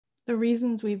the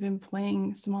reasons we've been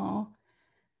playing small,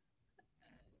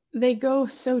 they go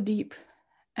so deep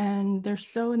and they're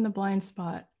so in the blind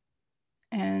spot.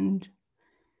 And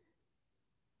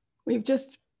we've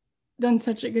just done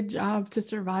such a good job to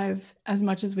survive as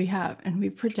much as we have, and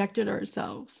we've protected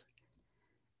ourselves.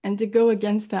 And to go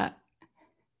against that,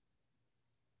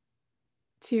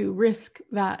 to risk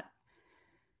that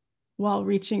while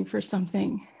reaching for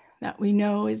something that we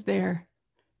know is there,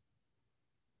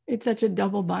 it's such a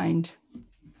double bind,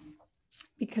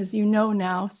 because you know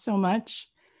now so much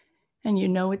and you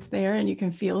know it's there and you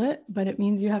can feel it, but it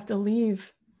means you have to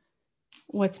leave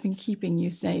what's been keeping you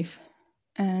safe.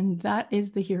 And that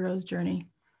is the hero's journey.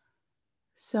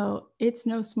 So it's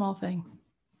no small thing.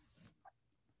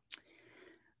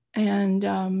 And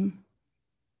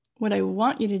what I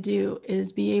want you to do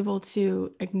is be able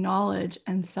to acknowledge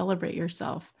and celebrate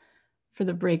yourself for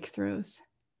the breakthroughs,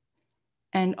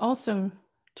 and also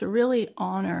to really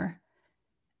honor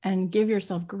and give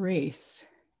yourself grace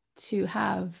to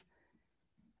have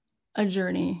a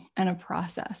journey and a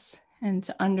process, and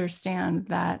to understand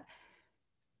that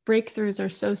breakthroughs are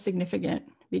so significant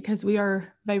because we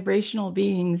are vibrational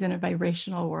beings in a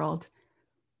vibrational world.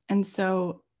 And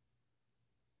so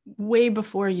way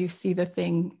before you see the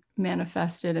thing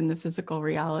manifested in the physical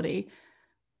reality,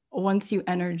 once you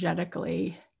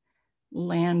energetically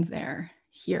land there,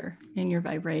 here in your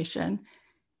vibration,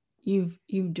 you've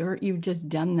just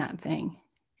done that thing.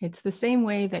 It's the same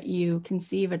way that you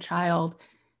conceive a child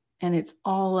and it's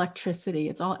all electricity,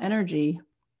 it's all energy,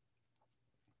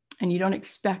 and you don't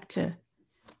expect to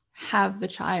have the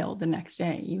child the next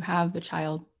day. You have the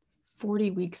child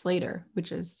 40 weeks later,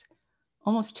 which is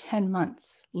almost 10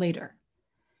 months later.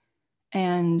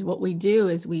 And what we do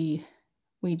is we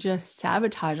just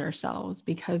sabotage ourselves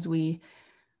because we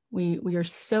are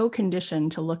so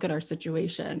conditioned to look at our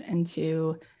situation and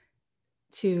to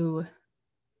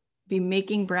be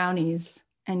making brownies,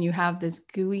 and you have this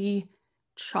gooey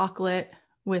chocolate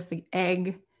with the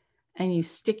egg, and you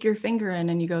stick your finger in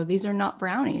and you go, these are not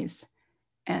brownies.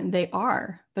 And they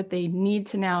are, but they need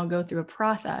to now go through a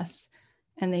process,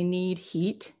 and they need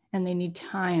heat and they need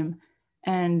time.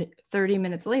 And 30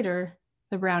 minutes later,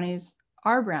 the brownies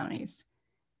are brownies.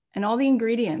 And all the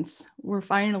ingredients were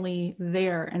finally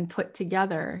there and put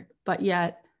together, but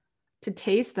yet to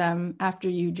taste them after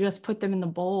you just put them in the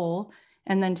bowl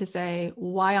and then to say,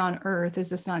 why on earth is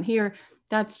this not here?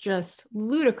 That's just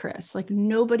ludicrous. Like,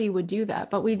 nobody would do that,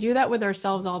 but we do that with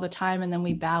ourselves all the time. And then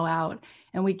we bow out,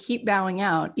 and we keep bowing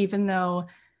out, even though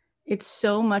it's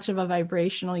so much of a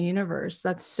vibrational universe.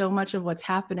 That's so much of what's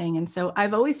happening. And so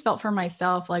I've always felt for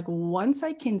myself, like, once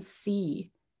I can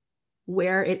see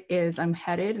where it is I'm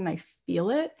headed and I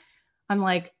feel it, I'm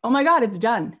like, oh my God, it's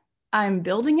done. I'm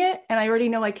building it, and I already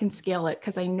know I can scale it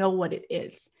because I know what it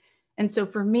is. And so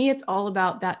for me, it's all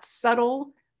about that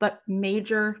subtle but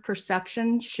major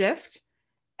perception shift,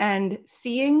 and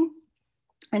seeing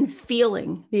and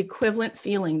feeling the equivalent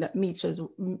feeling that meets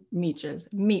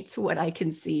what I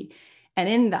can see. And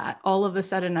in that, all of a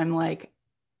sudden, I'm like,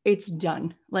 it's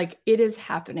done. Like, it is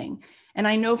happening. And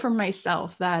I know for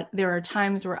myself that there are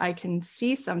times where I can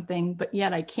see something, but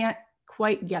yet I can't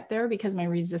quite get there because my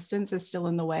resistance is still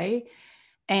in the way.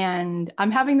 And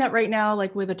I'm having that right now,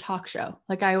 like with a talk show.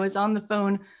 Like, I was on the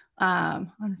phone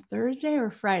on Thursday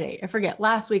or Friday, I forget.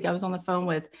 Last week, I was on the phone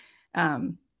with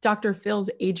Dr.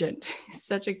 Phil's agent. He's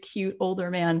such a cute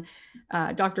older man.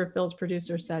 Dr. Phil's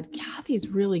producer said, Kathy's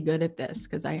really good at this,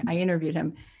 because I interviewed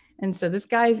him. And so this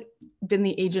guy's been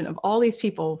the agent of all these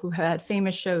people who had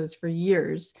famous shows for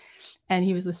years. And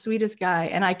he was the sweetest guy.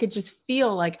 And I could just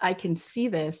feel like I can see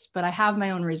this, but I have my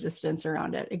own resistance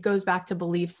around it. It goes back to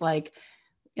beliefs like,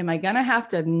 am I going to have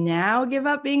to now give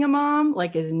up being a mom?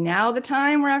 Like, is now the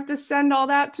time where I have to send all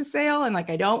that to sale? And like,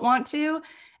 I don't want to.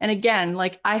 And again,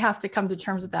 like, I have to come to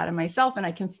terms with that in myself. And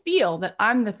I can feel that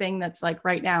I'm the thing that's like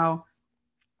right now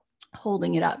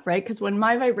holding it up, right? Because when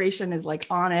my vibration is like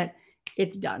on it,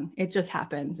 it's done. It just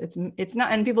happens. It's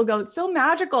not, and people go, it's so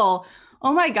magical.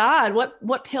 Oh my God,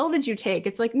 what pill did you take?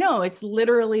 It's like, no, it's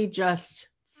literally just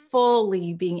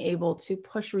fully being able to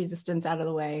push resistance out of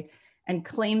the way and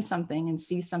claim something and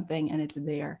see something, and it's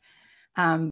there.